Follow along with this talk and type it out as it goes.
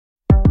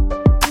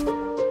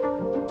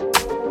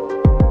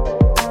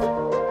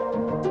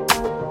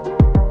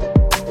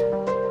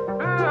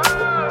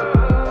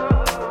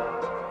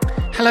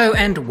Hello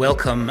and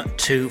welcome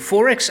to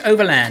 4X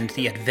Overland,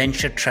 the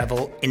Adventure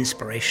Travel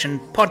Inspiration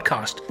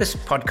Podcast. This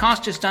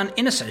podcast is done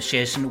in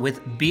association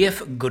with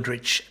BF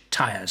Goodrich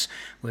Tyres.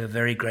 We're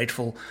very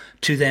grateful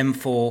to them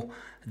for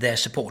their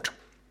support.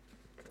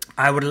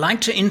 I would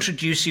like to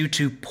introduce you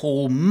to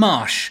Paul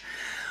Marsh.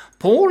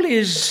 Paul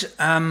is,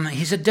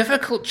 he's a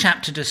difficult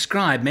chap to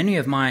describe. Many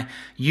of my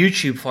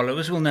YouTube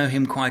followers will know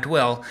him quite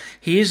well.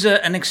 He is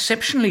an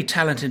exceptionally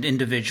talented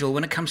individual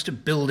when it comes to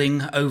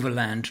building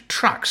overland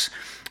trucks.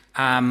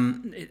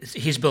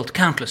 He's built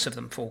countless of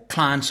them for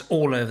clients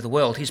all over the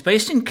world. He's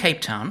based in Cape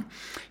Town,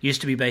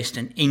 used to be based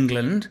in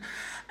England,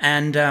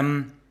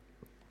 and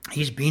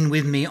he's been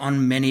with me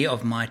on many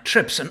of my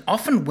trips. And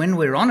often when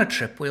we're on a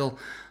trip, we'll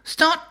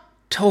start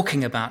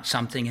talking about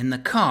something in the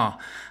car,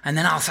 and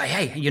then I'll say,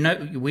 hey, you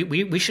know,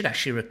 we should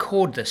actually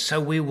record this.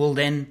 So we will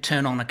then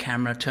turn on a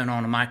camera, turn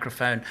on a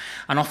microphone,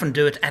 and often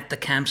do it at the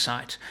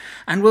campsite.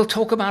 And we'll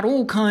talk about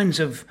all kinds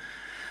of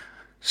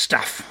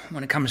stuff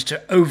when it comes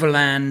to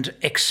overland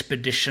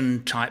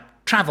expedition type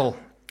travel.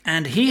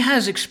 And he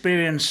has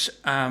experience,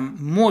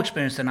 more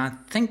experience than I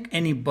think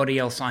anybody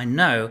else I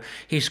know.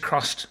 He's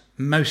crossed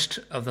most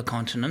of the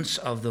continents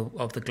of the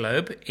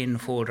globe in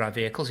four-wheel drive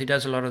vehicles. He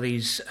does a lot of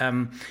these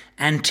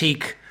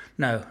vintage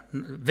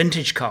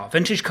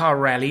car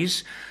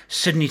rallies,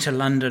 Sydney to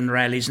London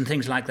rallies and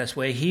things like this,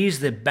 where he's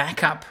the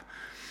backup.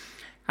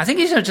 I think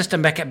he's just a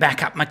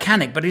backup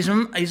mechanic, but he's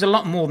a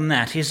lot more than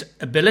that. His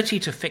ability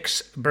to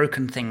fix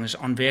broken things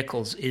on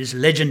vehicles is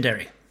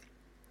legendary.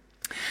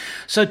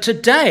 So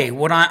today,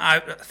 what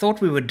I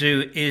thought we would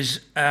do is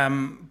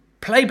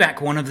play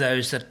back one of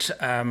those that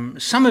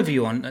some of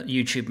you on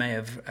YouTube may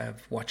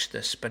have watched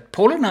this, but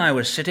Paul and I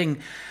were sitting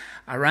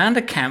around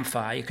a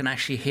campfire. You can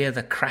actually hear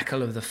the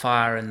crackle of the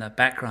fire in the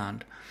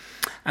background.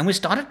 And we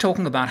started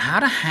talking about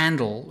how to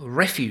handle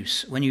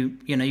refuse when you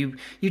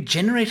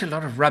generate a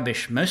lot of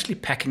rubbish, mostly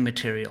packing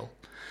material,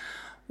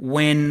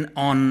 when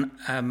on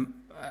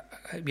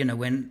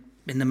when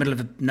in the middle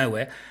of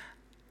nowhere.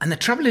 And the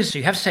trouble is,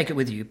 you have to take it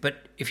with you.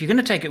 But if you're going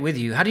to take it with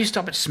you, how do you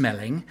stop it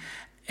smelling,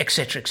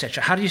 etc.,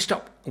 etc.? How do you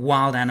stop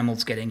wild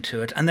animals getting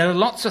to it? And there are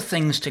lots of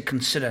things to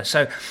consider.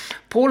 So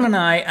Paul and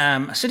I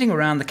are sitting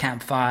around the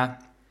campfire,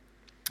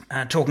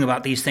 talking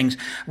about these things.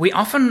 We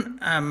often,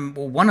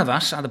 one of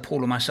us, either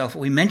Paul or myself,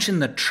 we mention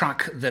the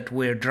truck that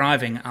we're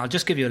driving. I'll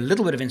just give you a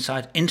little bit of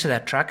insight into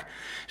that truck.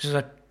 This is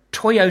a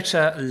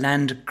Toyota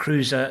Land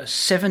Cruiser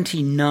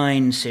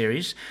 79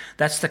 series.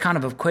 That's the kind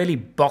of a fairly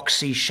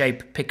boxy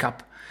shape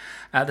pickup.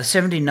 The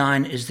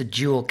 79 is the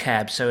dual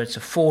cab, so it's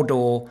a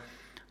four-door,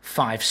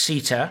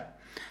 five-seater.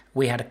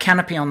 We had a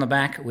canopy on the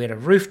back. We had a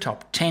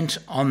rooftop tent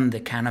on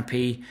the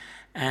canopy,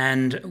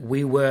 and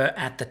we were,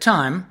 at the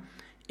time,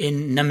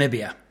 in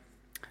Namibia.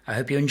 I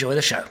hope you enjoy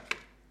the show.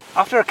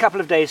 After a couple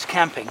of days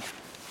camping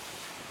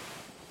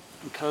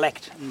and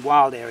collect in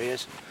wild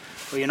areas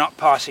where you're not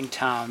passing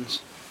towns,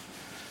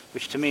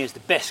 which to me is the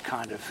best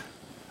kind of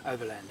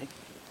overlanding.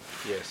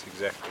 Yes,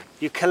 exactly.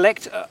 You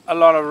collect a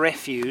lot of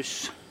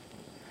refuse,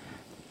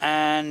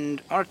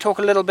 and I want to talk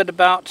a little bit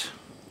about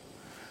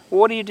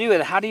what do you do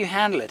with it? How do you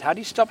handle it? How do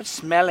you stop it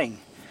smelling?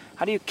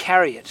 How do you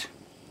carry it?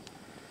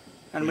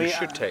 And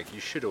you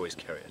should always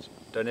carry it.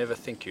 Don't ever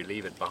think you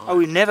leave it behind. Oh,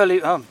 you never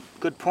leave. Oh,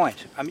 good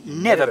point. I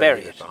mean, never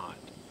bury it. Behind.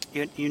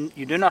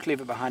 You do not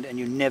leave it behind, and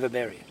you never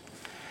bury it.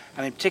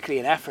 I mean, particularly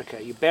in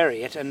Africa, you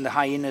bury it, and the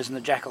hyenas and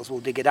the jackals will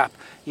dig it up.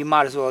 You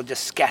might as well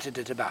just scatter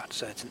it about.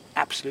 So it's an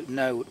absolute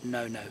no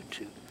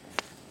to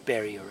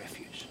bury your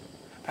refuse.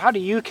 But how do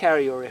you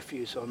carry your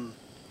refuse on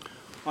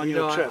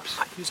your trips?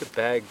 I use a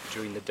bag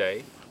during the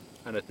day,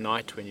 and at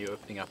night when you're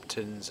opening up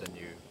tins and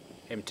you're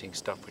emptying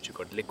stuff which you've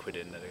got liquid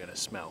in that are going to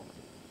smell,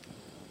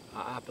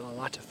 I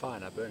light a fire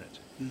and I burn it.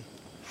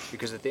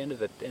 Because at the end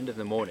of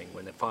the morning,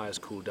 when the fire's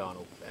cooled down,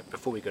 or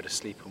before we go to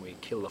sleep, and we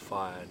kill the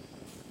fire and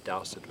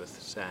douse it with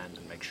sand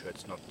and make sure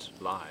it's not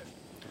live,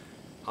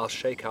 I'll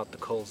shake out the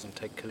coals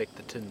and collect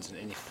the tins and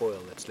any foil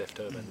that's left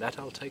over, and that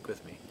I'll take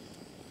with me.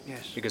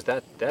 Yes. Because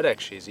that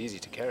actually is easy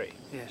to carry.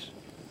 Yes.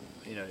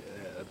 You know,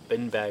 a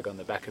bin bag on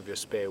the back of your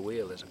spare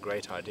wheel is a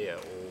great idea,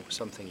 or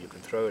something you can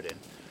throw it in.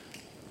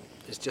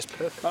 It's just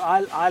perfect.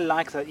 Well, I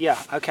like that.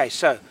 Yeah. Okay.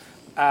 So.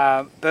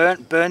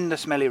 Burn the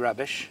smelly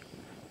rubbish.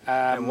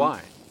 And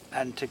why?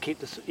 And to keep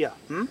the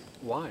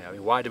Why? I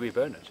mean, why do we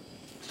burn it?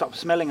 Stop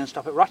smelling and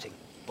stop it rotting.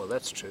 Well,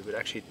 that's true, but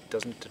actually it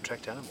doesn't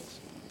attract animals.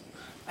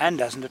 And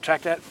doesn't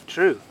attract that.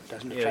 True.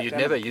 Doesn't attract.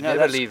 You'd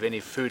never leave any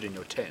food in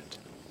your tent.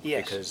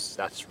 Yes. Because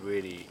that's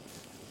really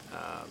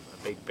a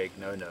big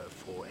no-no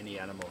for any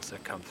animals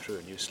that come through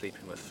and you're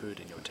sleeping with food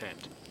in your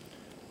tent.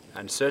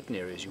 And certain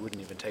areas you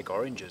wouldn't even take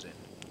oranges in.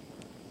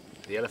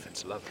 The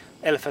elephants love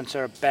it. Elephants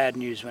are bad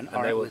news when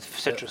with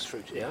citrus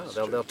fruit. Yeah,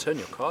 they'll turn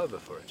your car over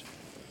for it.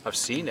 I've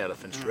seen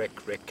elephants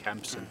wreck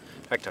camps. And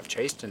in fact, I've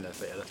chased an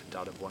elephant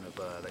out of one of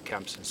the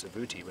camps in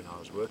Savuti when I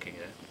was working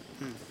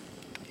there.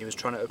 He was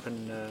trying to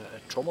open a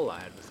trommel I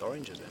had with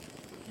oranges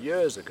in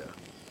years ago.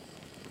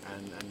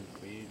 And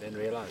we then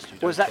realised...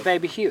 Was that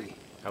baby Huey?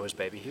 That was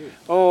Baby Huey.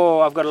 Oh,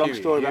 I've got a long Huey,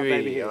 story about Huey.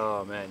 Baby Huey.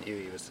 Oh man,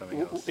 Huey was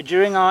something else.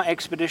 During our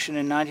expedition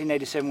in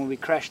 1987 when we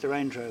crashed the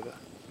Range Rover,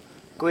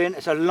 Gwyn,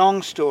 it's a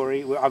long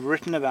story, I've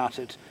written about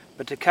it,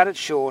 but to cut it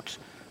short,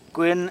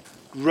 Gwyn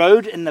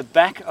rode in the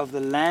back of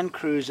the Land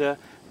Cruiser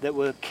that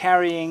were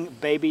carrying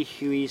Baby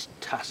Huey's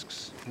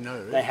tusks. No,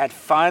 really? They had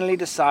finally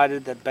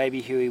decided that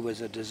Baby Huey was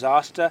a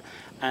disaster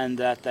and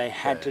that they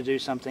had to do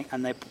something,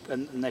 and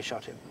they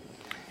shot him.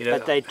 You know,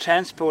 But they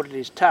transported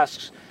his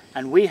tusks,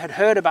 and we had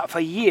heard about, for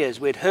years,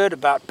 we'd heard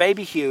about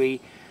Baby Huey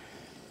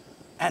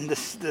and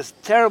this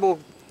terrible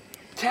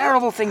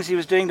things he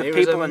was doing to He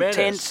was people a in menace.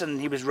 tents,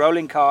 and he was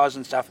rolling cars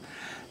and stuff.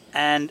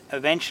 And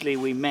eventually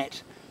we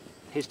met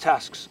his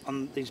tusks,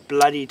 on these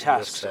bloody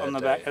tusks sad on the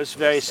day. back. It was It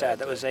very was a sad. sad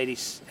That was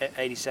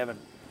 87.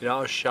 You know,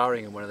 I was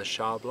showering in one of the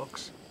shower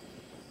blocks,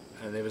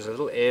 and there was a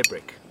little air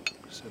brick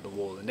to the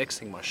wall. The next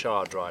thing, my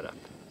shower dried up.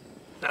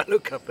 I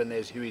look up, and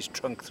there's Huey's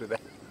trunk through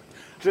that.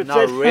 I'm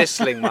now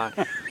wrestling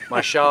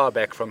my shower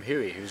back from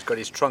Huey, who's got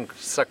his trunk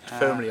sucked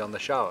firmly on the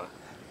shower.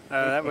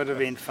 That would have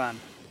been fun.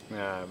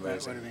 Yeah, amazing.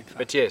 That would have been fun.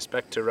 But yes,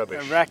 back to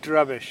rubbish. Back to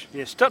rubbish.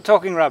 Yes, stop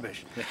talking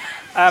rubbish.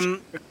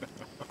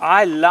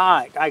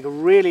 I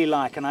really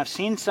like, and I've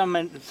seen some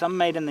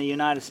made in the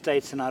United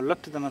States, and I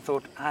looked at them and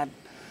thought, I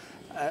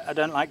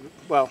don't like,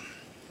 well,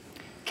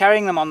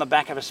 carrying them on the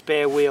back of a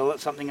spare wheel,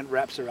 that's something that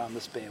wraps around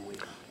the spare wheel.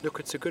 Look,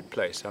 it's a good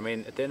place. I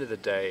mean, at the end of the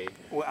day,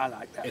 Well, I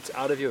like that. it's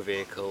out of your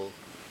vehicle.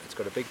 It's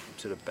got a big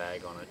sort of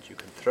bag on it. You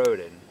can throw it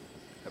in,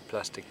 a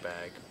plastic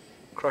bag,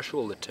 crush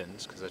all the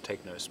tins because they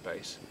take no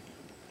space.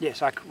 Yes,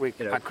 You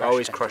know, I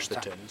always that crush the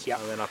all time. tins, Yeah.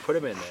 and then I put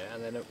them in there,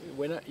 and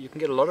then you can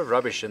get a lot of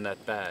rubbish in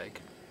that bag,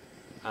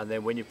 and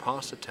then when you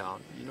pass a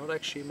town, you're not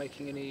actually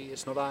making any.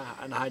 It's not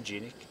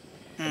unhygienic,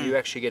 and you're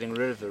actually getting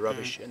rid of the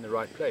rubbish in the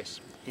right place.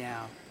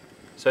 Yeah.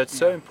 So it's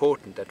so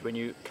important that when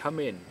you come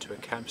in to a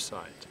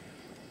campsite,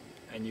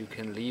 and you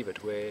can leave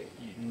it where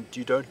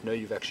you don't know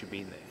you've actually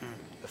been there.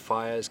 The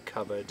fire's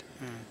covered.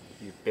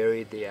 You've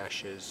buried the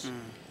ashes.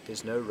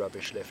 There's no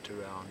rubbish left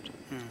around,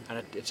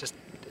 and it's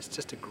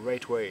just a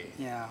great way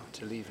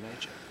to leave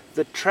nature.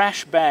 The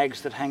trash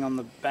bags that hang on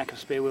the back of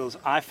spare wheels,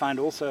 I find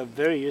also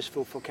very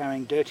useful for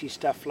carrying dirty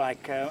stuff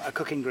like a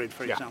cooking grid,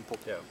 for example.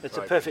 Yeah, It's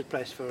right. a perfect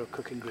place for a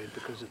cooking grid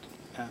because it.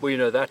 Well, you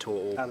know that, Out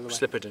of the or way.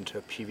 slip it into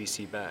a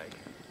PVC bag.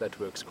 That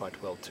works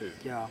quite well too,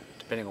 Yeah.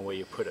 depending on where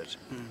you put it.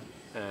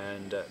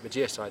 And but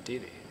yes,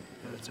 ideally,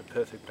 it's a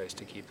perfect place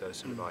to keep those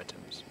sort of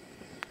items.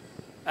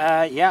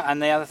 Yeah,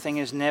 and the other thing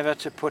is never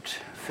to put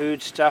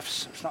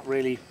foodstuffs. It's not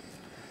really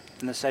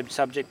in the same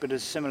subject, but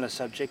it's a similar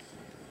subject.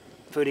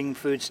 Putting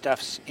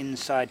foodstuffs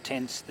inside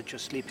tents that you're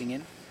sleeping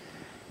in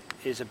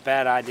is a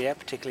bad idea,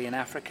 particularly in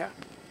Africa.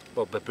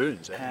 Well,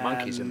 baboons,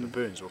 monkeys and Um,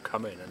 baboons will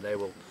come in, and they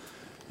will.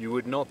 You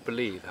would not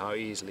believe how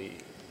easily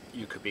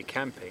you could be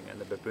camping, and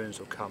the baboons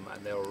will come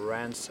and they'll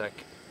ransack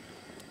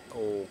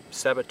or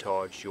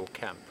sabotage your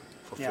camp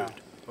for Yeah, food.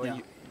 I mean,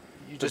 yeah.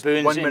 you just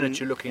Baboons one in- minute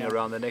you're looking yeah.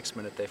 around, the next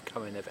minute they've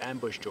come in, they've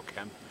ambushed your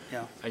camp,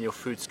 Yeah. and your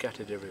food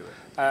scattered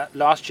everywhere.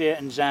 Last year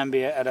in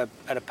Zambia at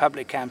a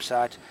public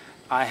campsite,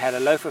 I had a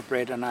loaf of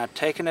bread and I had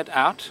taken it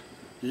out,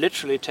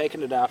 literally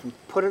taken it out and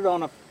put it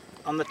on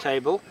the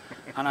table,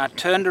 and I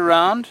turned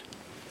around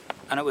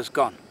and it was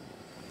gone.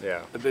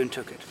 Yeah. Baboon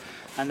took it.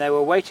 And they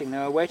were waiting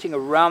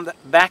around the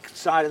back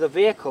side of the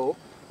vehicle,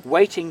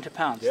 waiting to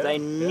pounce. Yeah, They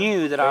yeah.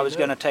 knew that They I was know.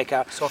 going to take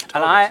out. Soft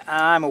And targets.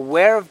 I'm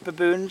aware of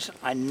baboons,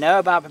 I know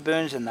about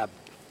baboons, and the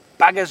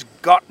buggers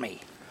got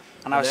me.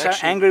 And I was they so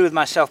actually- angry with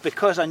myself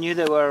because I knew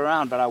they were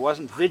around, but I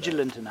wasn't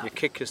vigilant enough. You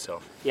kick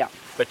yourself. Yeah.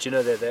 But you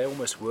know they're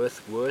almost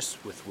worse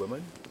with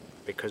women,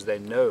 because they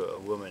know a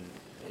woman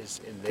is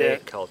in their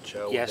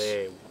culture or yes.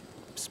 their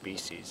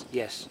species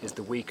Yes. is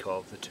the weaker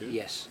of the two.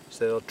 Yes.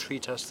 So they'll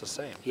treat us the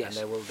same. Yes.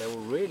 And they will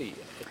really.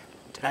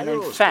 And tell in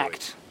a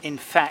story.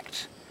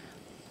 fact,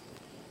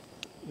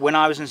 when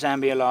I was in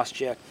Zambia last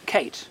year,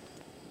 Kate,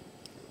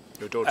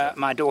 Your daughter.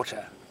 my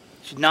daughter,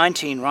 she's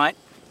 19, right?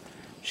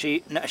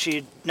 She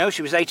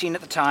was 18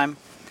 at the time,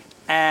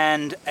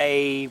 and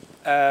a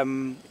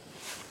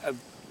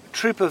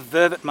troop of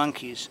vervet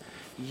monkeys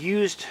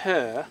used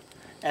her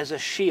as a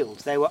shield.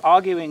 They were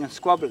arguing and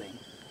squabbling,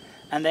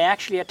 and they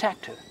actually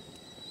attacked her.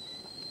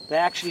 They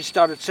actually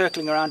started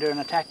circling around her and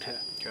attacked her.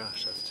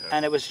 Gosh, that's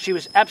terrible. And she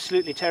was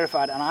absolutely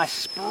terrified, and I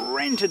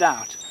sprinted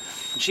out.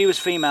 And she was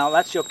female.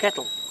 That's your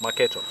kettle. My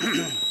kettle.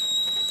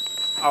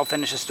 I'll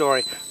finish the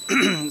story.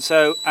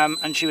 So,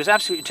 and she was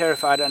absolutely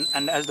terrified,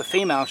 and as the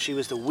female, she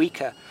was the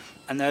weaker,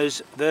 and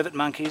those vervet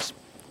monkeys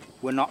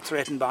were not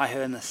threatened by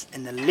her in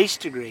the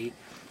least degree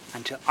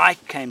until I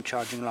came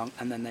charging along,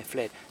 and then they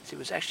fled. So it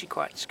was actually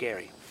quite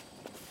scary.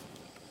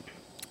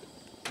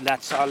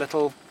 That's our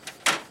little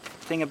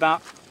thing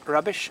about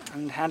rubbish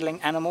and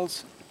handling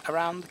animals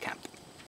around the camp.